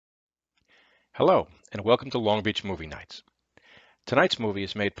Hello, and welcome to Long Beach Movie Nights. Tonight's movie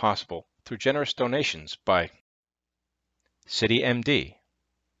is made possible through generous donations by City MD,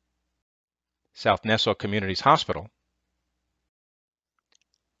 South Nassau Communities Hospital,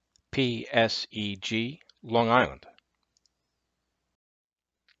 PSEG, Long Island,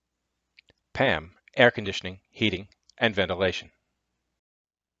 PAM, Air Conditioning, Heating, and Ventilation,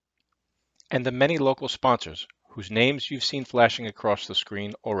 and the many local sponsors whose names you've seen flashing across the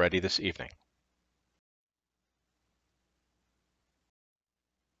screen already this evening.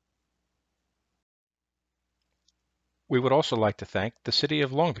 We would also like to thank the City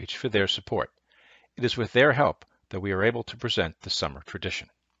of Long Beach for their support. It is with their help that we are able to present the summer tradition.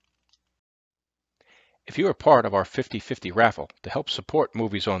 If you are part of our 50-50 raffle to help support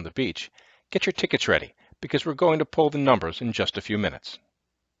Movies on the Beach, get your tickets ready because we're going to pull the numbers in just a few minutes.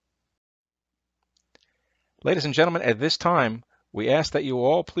 Ladies and gentlemen, at this time, we ask that you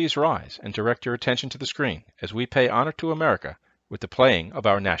all please rise and direct your attention to the screen as we pay honor to America with the playing of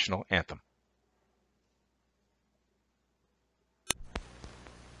our national anthem.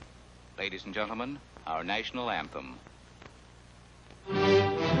 Ladies and gentlemen, our national anthem.